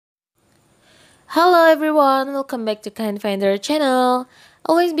Hello everyone, welcome back to Kind Finder channel.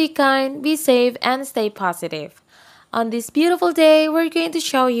 Always be kind, be safe, and stay positive. On this beautiful day, we're going to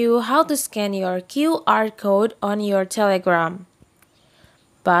show you how to scan your QR code on your Telegram.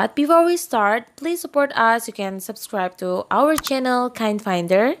 But before we start, please support us. You can subscribe to our channel Kind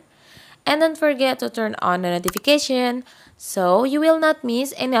Finder. And don't forget to turn on the notification so you will not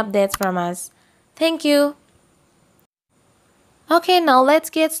miss any updates from us. Thank you. Okay, now let's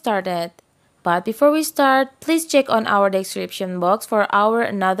get started. But before we start, please check on our description box for our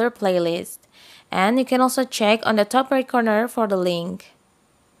another playlist. And you can also check on the top right corner for the link.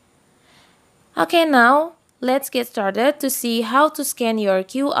 Okay, now let's get started to see how to scan your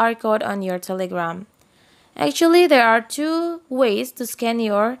QR code on your Telegram. Actually, there are two ways to scan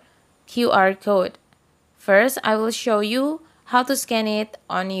your QR code. First, I will show you how to scan it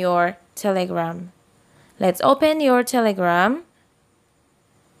on your Telegram. Let's open your Telegram.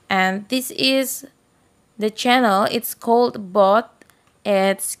 And this is the channel. It's called Bot.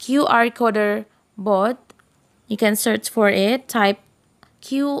 It's QR Coder Bot. You can search for it. Type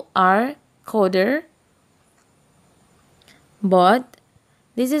QR Coder Bot.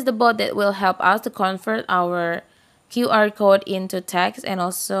 This is the bot that will help us to convert our QR code into text and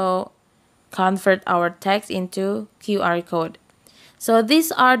also convert our text into QR code. So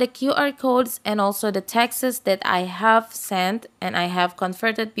these are the QR codes and also the texts that I have sent and I have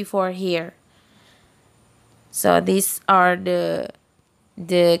converted before here. So these are the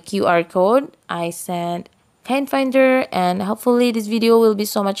QR code I sent Kind Finder, and hopefully this video will be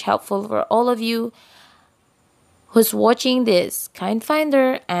so much helpful for all of you who's watching this Kind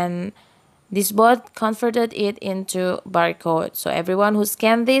Finder, and this bot converted it into barcode. So everyone who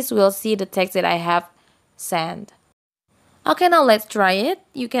scanned this will see the text that I have sent. Okay, now let's try it.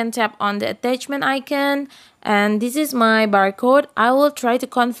 You can tap on the attachment icon, and this is my barcode. I will try to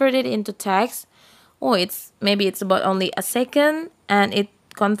convert it into text. Oh, maybe it's about only a second, and it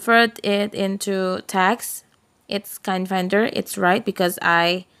convert it into text. It's Kind Finder. It's right because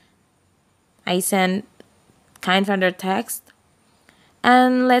I send Kind Finder text.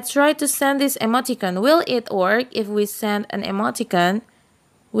 And let's try to send this emoticon. Will it work if we send an emoticon?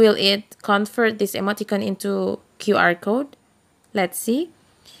 Will it convert this emoticon into QR code? Let's see.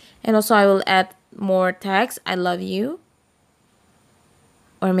 And also I will add more text. I love you.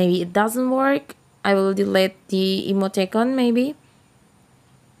 Or maybe it doesn't work. I will delete the emoticon maybe.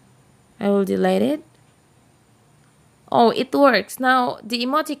 I will delete it. Oh, it works. Now the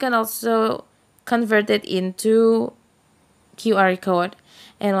emoticon also converted into QR code.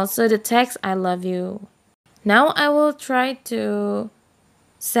 And also the text, I love you. Now I will try to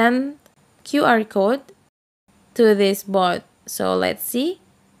send QR code to this bot. So let's see.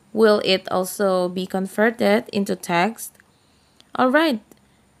 Will it also be converted into text? Alright.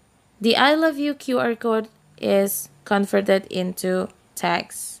 The I love you QR code is converted into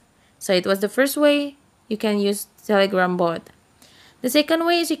text. So it was the first way you can use Telegram bot. The second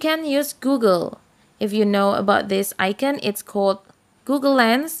way is you can use Google. If you know about this icon, it's called Google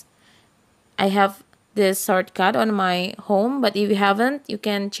Lens. I have this shortcut on my home, but if you haven't, you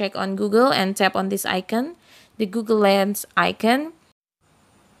can check on Google and tap on this icon, the Google Lens icon.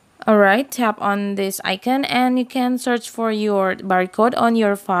 Alright, tap on this icon and you can search for your barcode on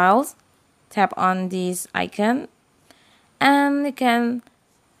your files. Tap on this icon and you can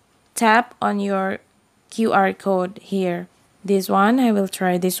tap on your QR code here. This one, I will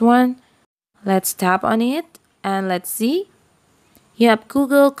try this one. Let's tap on it and let's see. Yep,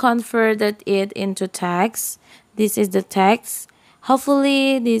 Google converted it into text. This is the text.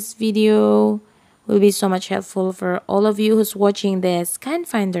 Hopefully this video will be so much helpful for all of you who's watching this Kind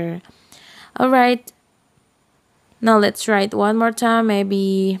Finder. Alright, now let's try it one more time.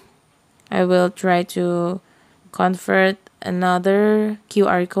 Maybe I will try to convert another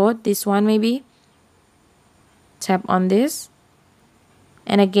QR code. This one maybe. Tap on this.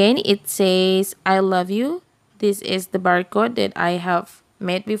 And again, it says, I love you. This is the barcode that I have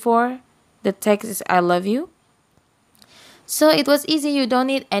made before. The text is, I love you. So it was easy. You don't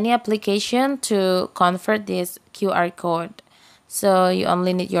need any application to convert this QR code. So you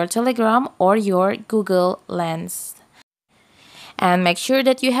only need your Telegram or your Google Lens. And make sure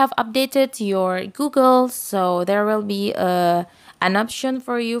that you have updated your Google. So there will be an option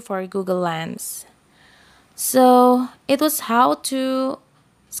for you for Google Lens. So it was how to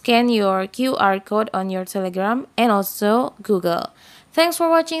scan your QR code on your Telegram and also Google. Thanks for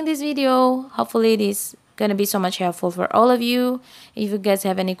watching this video. Hopefully it is gonna be so much helpful for all of you. If you guys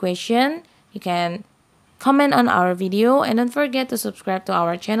have any question, you can comment on our video and don't forget to subscribe to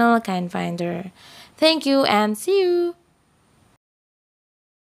our channel Kind Finder. Thank you and see you.